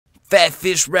Fat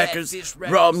Fish Records,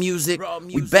 Raw Music,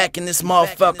 we back in this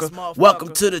motherfucker.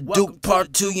 Welcome to the Duke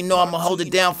Part 2, you know I'ma hold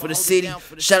it down for the city.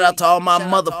 Shout out to all my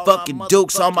motherfucking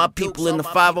Dukes, all my people in the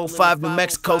 505 New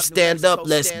Mexico, stand up,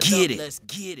 let's get it.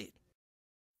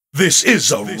 This is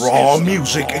a Raw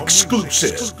Music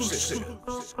exclusive.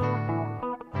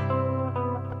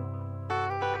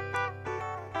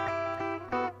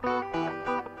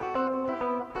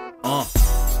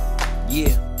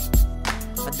 Yeah,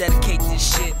 I dedicate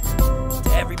this shit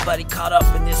to everybody caught up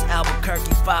in this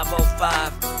Albuquerque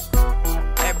 505.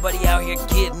 Everybody out here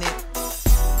getting it.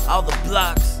 All the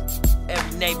blocks,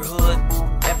 every neighborhood,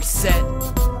 every set.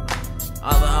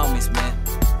 All the homies, man.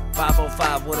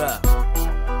 505, what up?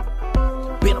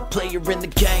 Been a player in the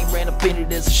game, ran up in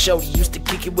it as a shorty. Used to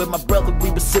kick it with my brother,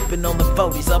 we was sipping on the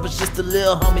 40s. I was just a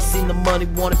little homie, seen the money,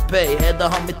 wanted pay. Had the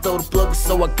homie throw the plug,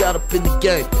 so I got up in the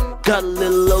game. Got a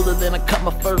little older, then I caught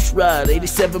my first ride.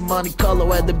 87 Monte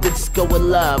Carlo, had the bitches going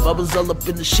live. I was all up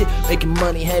in the shit, making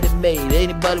money, had it made.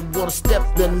 Anybody wanna step,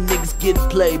 then the niggas get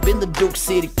played. Been the Duke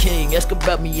City King, ask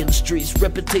about me in the streets.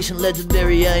 Reputation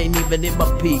legendary, I ain't even in my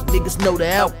peak. Niggas know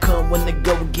the outcome when they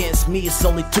go against me. It's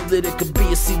only two that it could be,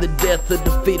 it's either death or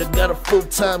defeat. I got a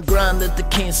full-time grind that they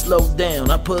can't slow down.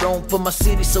 I put on for my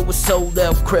city, so it's sold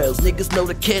out crowds. Niggas know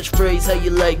the catchphrase, how you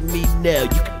like me now? You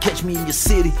can catch me in your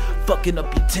city, fucking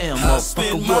up your town. I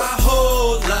spent my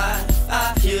whole life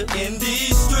out here in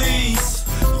these streets,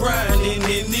 grinding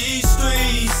in these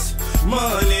streets,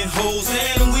 money, hoes,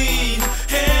 and weed,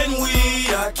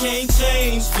 I can't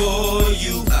change for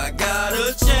you, I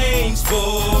gotta change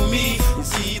for me.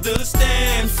 It's either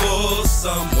stand for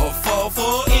some or fall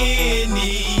for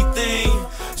anything.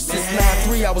 Since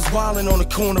 9-3, I was wildin' on the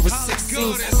corner of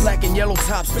 16. Black and yellow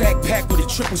tops, backpack with a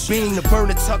triple beam. The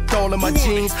burner tucked all in my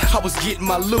jeans. I was getting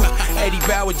my loot. Eddie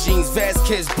Bauer jeans,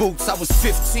 Vasquez boots. I was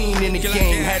 15 in the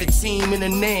game. Had a team in the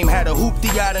name. Had a hoopty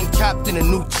I done copped in a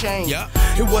new chain.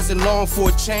 It wasn't long for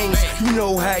a change. You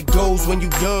know how it goes when you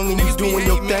young and you doing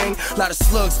your thing. A lot of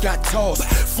slugs got tossed,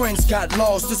 friends got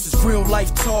lost. This is real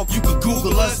life talk. You can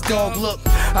Google us, dog. Look,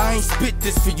 I ain't spit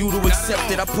this for you to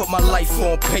accept it. I put my life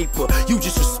on paper. You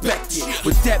just respect it.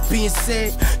 With that being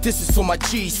said, this is for my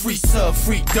G's. Free sub,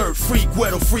 free dirt, free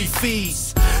Guido, free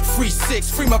fees. Free 6,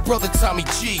 free my brother Tommy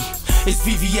G. It's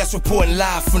V.V.S reporting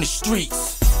live from the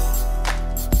streets.